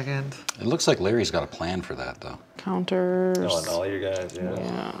for a second. It looks like Larry's got a plan for that, though. Counters. Oh, and all your guys, yeah.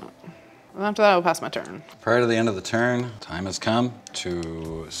 Yeah. And after that, I'll pass my turn. Prior to the end of the turn, time has come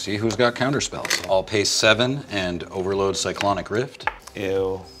to see who's got counter spells. I'll pay 7 and overload Cyclonic Rift.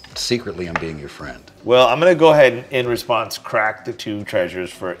 Ew. Secretly, I'm being your friend. Well, I'm going to go ahead and, in response, crack the 2 treasures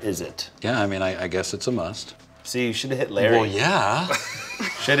for Is It. Yeah, I mean, I guess it's a must. See, you should have hit Larry. Well, yeah.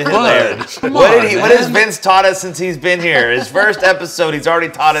 Should have hit Larry. What has Vince taught us since he's been here? His first episode, he's already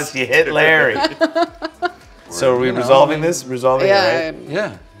taught us you hit Larry. So are we resolving this? Resolving it, right?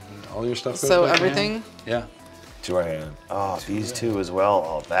 Yeah. All your stuff goes So back in. everything? Yeah. To our hand. Oh, these 2 as well.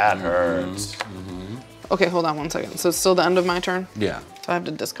 Oh, that hurts. Okay, hold on one second. So it's still the end of my turn? Yeah. So I have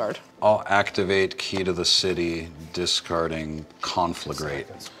to discard. I'll activate Key to the City, discarding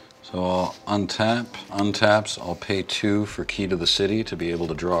Conflagrate. So I'll untaps, I'll pay 2 for Key to the City to be able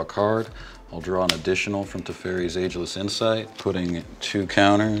to draw a card. I'll draw an additional from Teferi's Ageless Insight, putting 2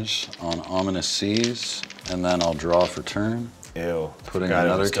 counters on Ominous Seas, and then I'll draw for turn. Ew. Putting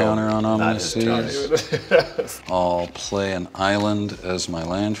another counter on Ominous Seas. I'll play an island as my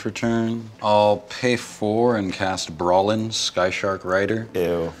land for turn. I'll pay 4 and cast Brawlin, Skyshark Rider.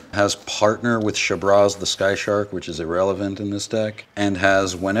 Ew. Has partner with Shabraz the Skyshark, which is irrelevant in this deck, and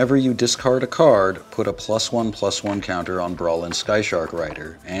has whenever you discard a card, put a +1/+1 counter on Brawlin Skyshark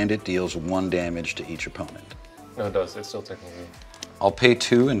Rider, and it deals 1 damage to each opponent. No, it does. It's still technically. I'll pay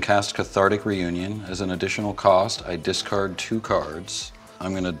 2 and cast Cathartic Reunion. As an additional cost, I discard 2 cards.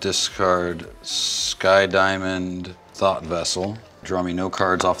 I'm gonna discard Sky Diamond Thought Vessel. Draw me no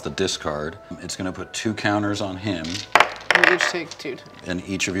cards off the discard. It's gonna put 2 counters on him. We each take 2. And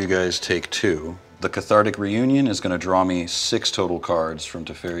each of you guys take 2. The Cathartic Reunion is gonna draw me 6 total cards from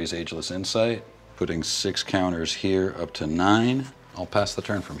Teferi's Ageless Insight, putting 6 counters here up to 9. I'll pass the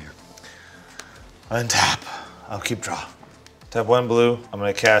turn from here. Untap. I'll keep draw. Tap 1 blue. I'm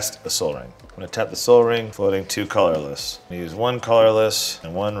going to cast a Soul Ring. I'm going to tap the Soul Ring, floating 2 colorless. I'm going to use 1 colorless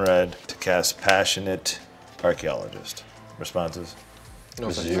and 1 red to cast Passionate Archaeologist. Responses? No,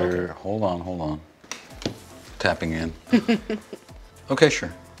 Is thank your, you. hold on. Tapping in. Okay,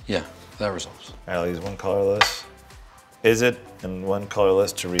 sure. Yeah, that resolves. I'll use 1 colorless. Is It? And 1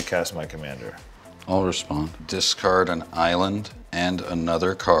 colorless to recast my commander. I'll respond. Discard an island and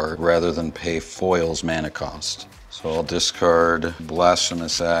another card rather than pay foil's mana cost. So I'll discard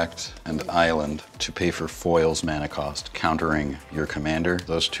Blasphemous Act and Island to pay for foil's mana cost, countering your commander.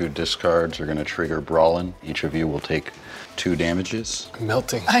 Those 2 discards are going to trigger Brawlin. Each of you will take 2 damages.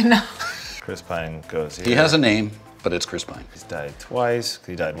 Melting. I know. Chris Pine goes here. He has a name, but it's Chris Pine. He's died twice.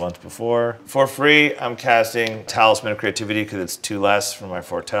 He died once before. For free, I'm casting Talisman of Creativity because it's 2 less from my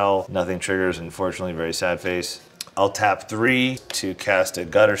Foretell. Nothing triggers, unfortunately. Very sad face. I'll tap 3 to cast a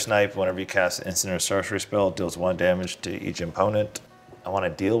Gutter Snipe. Whenever you cast an instant or sorcery spell, it deals 1 damage to each opponent. I want to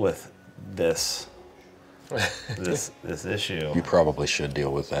deal with this issue. You probably should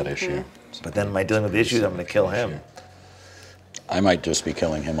deal with that issue. But then, am I dealing with the issues? I'm going to kill him. I might just be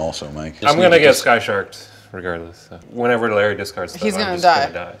killing him also, Mike. I'm gonna get Sky Sharked regardless. Whenever Larry discards stuff, He's I'm gonna just die.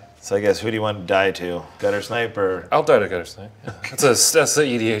 gonna die. So I guess who do you want to die to? Gutter Snipe or... I'll die to Gutter Snipe. That's the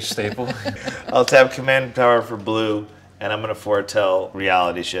EDH staple. I'll tap Command Power for blue, and I'm going to foretell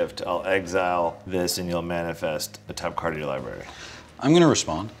Reality Shift. I'll exile this, and you'll manifest the top card of your library. I'm going to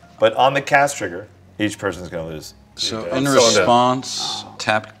respond. But on the cast trigger, each person's going to lose. So Okay. in So response,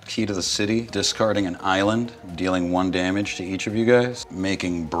 tap Key to the City, discarding an island, dealing 1 damage to each of you guys,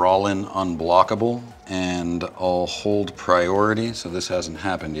 making Brawlin unblockable, and I'll hold priority, so this hasn't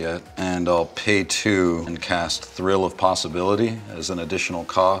happened yet, and I'll pay 2 and cast Thrill of Possibility as an additional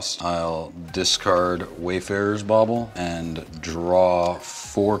cost. I'll discard Wayfarer's Bauble and draw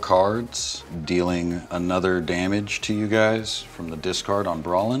 4 cards, dealing another damage to you guys from the discard on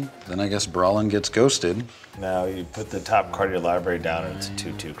Brawlin. Then I guess Brawlin gets ghosted. Now you put the top card of your library down, and it's a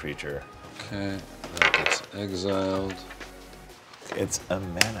 2/2 creature. Okay, that gets exiled. It's a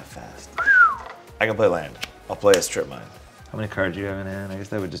manifest. I can play land. I'll play a Strip Mine. How many cards do you have in hand? I guess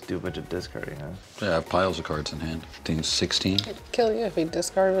that would just do a bunch of discarding, huh? Yeah, I have piles of cards in hand. I think 16. It'd kill you if he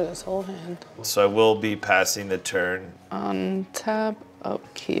discarded his whole hand. So I will be passing the turn. Untap,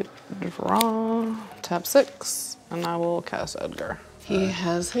 upkeep, draw, tap 6, and I will cast Edgar. He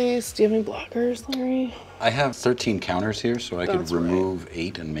has haste. Do you have any blockers, Larry? I have 13 counters here, so I could That's remove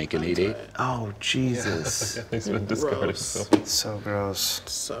 8 and make an 8/8. Oh, Jesus. He's been discarded. Gross. So gross.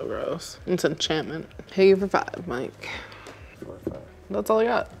 So gross. It's enchantment. Pay you for 5, Mike. That's all I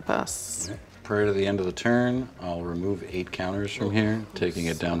got. Pass. Prior to the end of the turn, I'll remove 8 counters from here, taking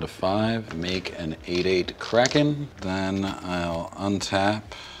it down to 5, make an 8/8 Kraken, then I'll untap.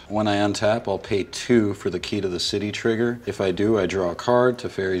 When I untap, I'll pay 2 for the Key to the City trigger. If I do, I draw a card.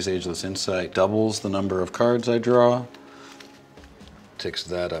 Teferi's Ageless Insight doubles the number of cards I draw. Ticks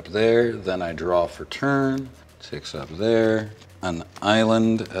that up there. Then I draw for turn. Ticks up there. An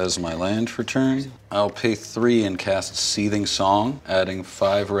island as my land for turn. I'll pay 3 and cast Seething Song, adding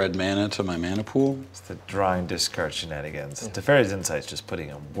 5 red mana to my mana pool. It's the drawing discard shenanigans. Teferi's Insight's just putting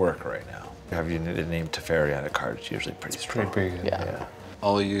in work right now. Have you named Teferi on a card, it's usually pretty strong. Pretty big. Yeah.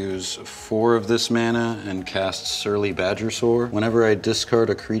 I'll use 4 of this mana and cast Surly Badgersaur. Whenever I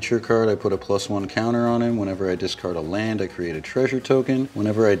discard a creature card, I put a +1 counter on him. Whenever I discard a land, I create a treasure token.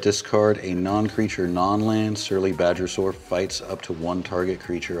 Whenever I discard a non-creature, non-land, Surly Badgersaur fights up to 1 target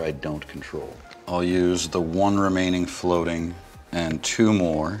creature I don't control. I'll use the 1 remaining floating and 2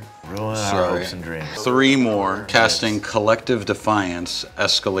 more. Ruin our hopes and dreams. 3 more, casting Collective Defiance,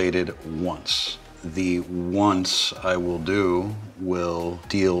 escalated once. The once I will do will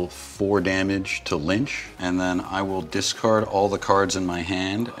deal 4 damage to Lynch, and then I will discard all the cards in my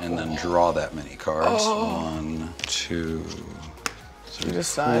hand and then draw that many cards. 1, 2, 3, You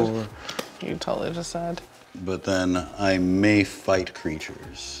just 4. died. You totally just died. But then I may fight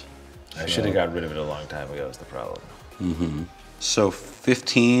creatures. I should have got rid of it a long time ago, is the problem. So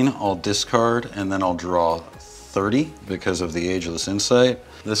 15 I'll discard, and then I'll draw 30 because of the Ageless Insight.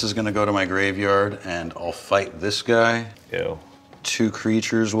 This is gonna go to my graveyard, and I'll fight this guy. Ew. 2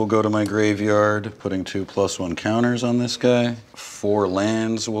 creatures will go to my graveyard, putting 2 +1 counters on this guy. 4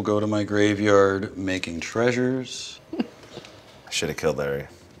 lands will go to my graveyard, making treasures. I should have killed Larry.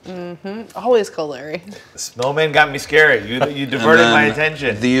 Always call Larry. The snowman got me scared. You diverted my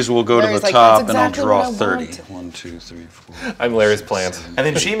attention. These will go to Larry's the like, top, "That's and I'll exactly draw what I 30. want." 1, 2, 3, 4. I'm Larry's plant. And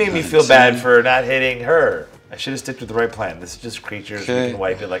then she made me feel bad for not hitting her. I should have sticked with the right plan. This is just creatures. Okay. We can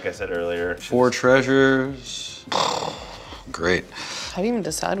wipe it, like I said earlier. 4 treasures. Great. How do you even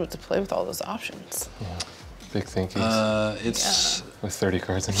decide what to play with all those options? Big thinking. It's. With 30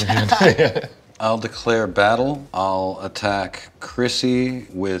 cards in your hand. I'll declare battle. I'll attack Chrissy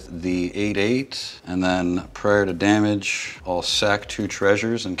with the 8/8, and then prior to damage, I'll sack 2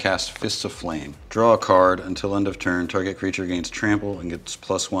 treasures and cast Fists of Flame. Draw a card until end of turn. Target creature gains trample and gets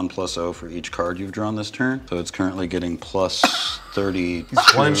 +1/+0 for each card you've drawn this turn. So it's currently getting +30.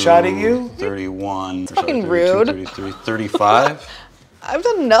 One-shotting you? 31. It's fucking rude. 33, 35. I've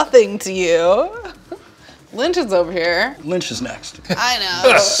done nothing to you. Lynch is over here. Lynch is next. I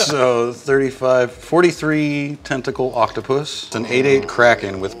know. So 35, 43 tentacle octopus. It's an 8/8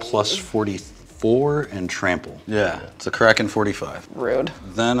 Kraken with +44 and trample. Yeah, it's a Kraken 45. Rude.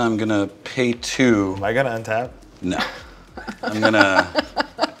 Then I'm gonna pay 2. Am I gonna untap? No. I'm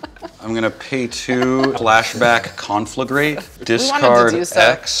gonna pay 2 flashback conflagrate, discard do so.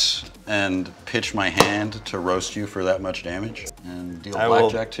 X, and pitch my hand to roast you for that much damage. And deal I will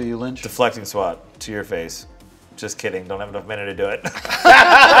blackjack to you, Lynch. Deflecting swat to your face. Just kidding. Don't have enough mana to do it.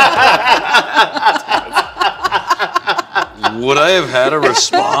 Would I have had a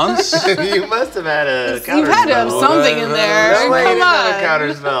response? You must have had a You've had to have something in there. No way you Come didn't have a on.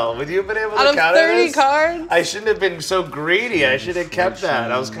 counter spell. Would you have been able Out to of counter 30 this? cards? I shouldn't have been so greedy. I should have kept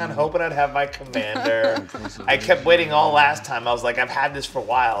that. I was kind of hoping I'd have my commander. I kept waiting all last time. I was like, I've had this for a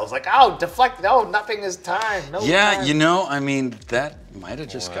while. I was like, oh, deflect. No, nothing is time. No Yeah, time. you know, I mean, that might have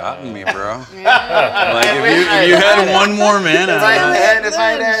just gotten me, bro. Like, if you had 1 more mana. If I had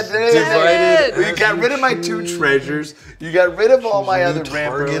Divided. You got rid of my 2 treasures. You got rid of all my other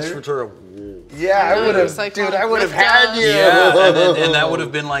targets rampers. for Yeah, I would have, like, dude. I would have let's had go. you. Yeah, and that would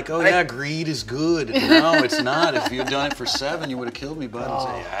have been like, oh yeah, greed is good. No, it's not. If you'd done it for 7, you would have killed me, bud. And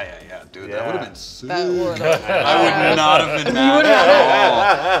say, yeah, dude, that would have been sick. That would I would not have been mad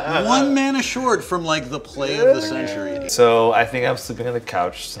at all. 1 mana short from like the play of the century. So I think I'm sleeping on the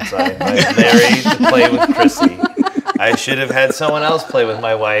couch since I invited Larry to play with Chrissy. I should have had someone else play with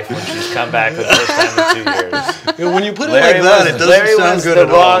my wife when she's come back for the first time in 2 years. When you put it Larry like that, it doesn't sound good at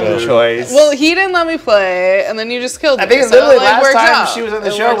all. Larry was the wrong choice. Well, he didn't let me play, and then you just killed me. I think so literally it, like, last worked time out. she was on the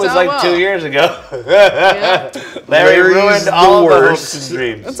It show worked was out like well. 2 years ago. Yeah. Larry Larry's ruined the all of our worst. hopes and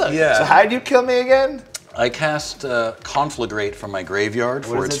dreams. It's okay. Yeah. So how did you kill me again? I cast Conflagrate from my graveyard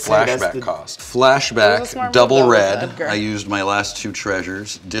for does its it say? That's flashback the- cost. It was a smart Flashback, move, double though, with red. Edgar. I used my last 2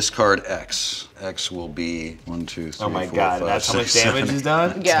 treasures. Discard X. X will be 1, 2, 3, Oh my 4, God, 5, that's how much 6, damage 7, is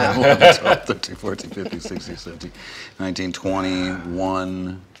done? Yeah. 11, 12, 13, 14, 15, 16, 17, 19, 20,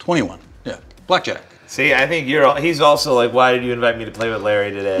 1, 21. Yeah. Blackjack. See, I think he's also like, why did you invite me to play with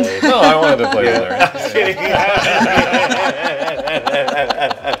Larry today? No, I wanted to play with Larry.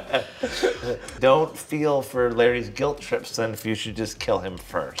 Don't feel for Larry's guilt trips then if you should just kill him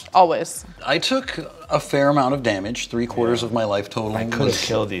first. Always. I took a fair amount of damage, 3/4 of my life total. I could have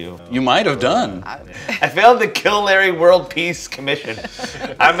killed you. You might have done. I failed the Kill Larry World Peace Commission.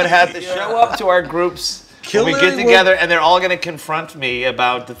 I'm going to have to show up to our groups Kill when we Larry get together and they're all going to confront me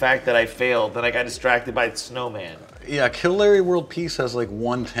about the fact that I failed, that I got distracted by the snowman. Yeah, Kill Larry World Peace has like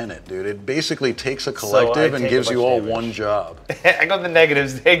one tenet, dude. It basically takes a collective and take gives a you bunch all of damage. one job. I got the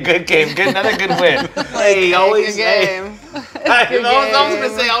negatives. Hey, good game. Good, another good win. Hey, always Good game. I Good was going game.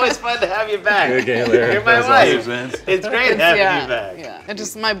 to say, always fun to have you back. Good game, Larry. You're my That was wife. awesome, man. It's great having Yeah. you back. Yeah. It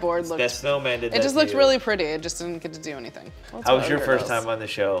just, my board looked. That snowman did that It just to looked you. really pretty. It just didn't get to do anything. That's How what was your Edgar first does. time on the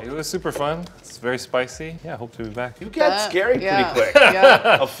show? It was super fun. It's very spicy. Yeah, hope to be back. You got scary Yeah. pretty quick.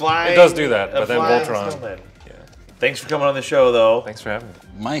 Yeah. A flying. It does do that, a but then flying Voltron. snowman. Yeah. Thanks for coming on the show, though. Thanks for having me.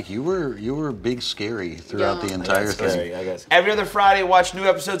 Mike, you were big scary throughout Yeah. the entire thing. Scary, I guess. Every other Friday, watch new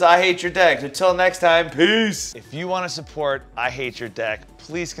episodes of I Hate Your Deck. Until next time, peace. If you want to support I Hate Your Deck,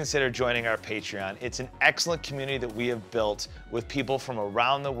 please consider joining our Patreon. It's an excellent community that we have built with people from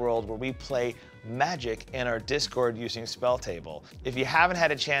around the world where we play Magic in our Discord using Spell Table. If you haven't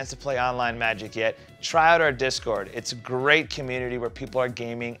had a chance to play online Magic yet, try out our Discord. It's a great community where people are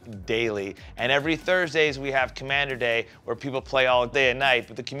gaming daily. And every Thursdays we have Commander Day where people play all day and night,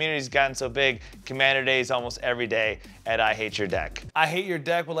 but the community's gotten so big, Commander Day is almost every day at I Hate Your Deck. I Hate Your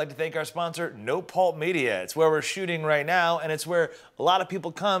Deck would like to thank our sponsor, No Pulp Media. It's where we're shooting right now, and it's where a lot of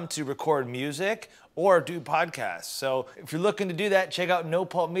people come to record music or do podcasts. So if you're looking to do that, check out No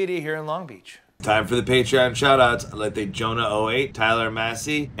Pulp Media here in Long Beach. Time for the Patreon shoutouts. I'd like to thank Jonah08, Tyler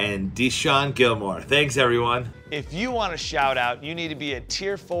Massey, and Deshaun Gilmore. Thanks, everyone. If you want a shout out, you need to be a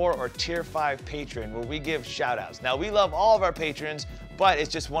tier 4 or tier 5 patron where we give shout outs. Now, we love all of our patrons, but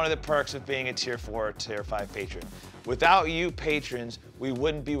it's just one of the perks of being a tier 4 or tier 5 patron. Without you patrons, we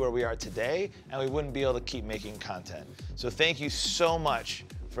wouldn't be where we are today, and we wouldn't be able to keep making content. So thank you so much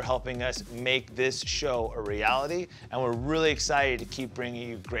for helping us make this show a reality, and we're really excited to keep bringing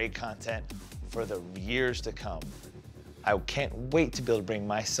you great content for the years to come. I can't wait to be able to bring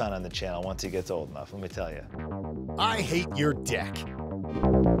my son on the channel once he gets old enough, let me tell you. I Hate Your Deck.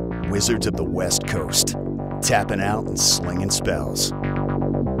 Wizards of the West Coast. Tapping out and slinging spells.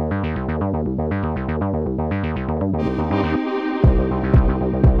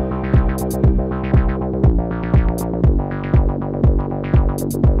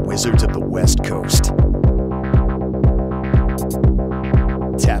 Wizards of the West Coast.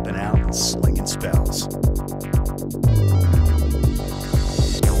 Tapping out and slinging spells.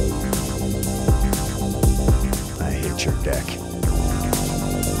 I hate your deck.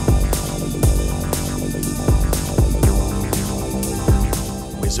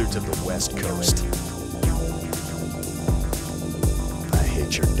 Wizards of the West Coast. I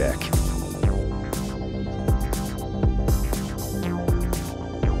hate your deck.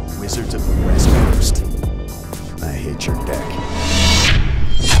 Wizards of the West Coast. I hate your deck.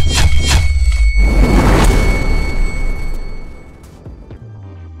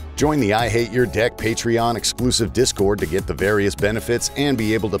 Join the I Hate Your Deck Patreon exclusive Discord to get the various benefits and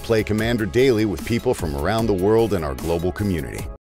be able to play Commander daily with people from around the world in our global community.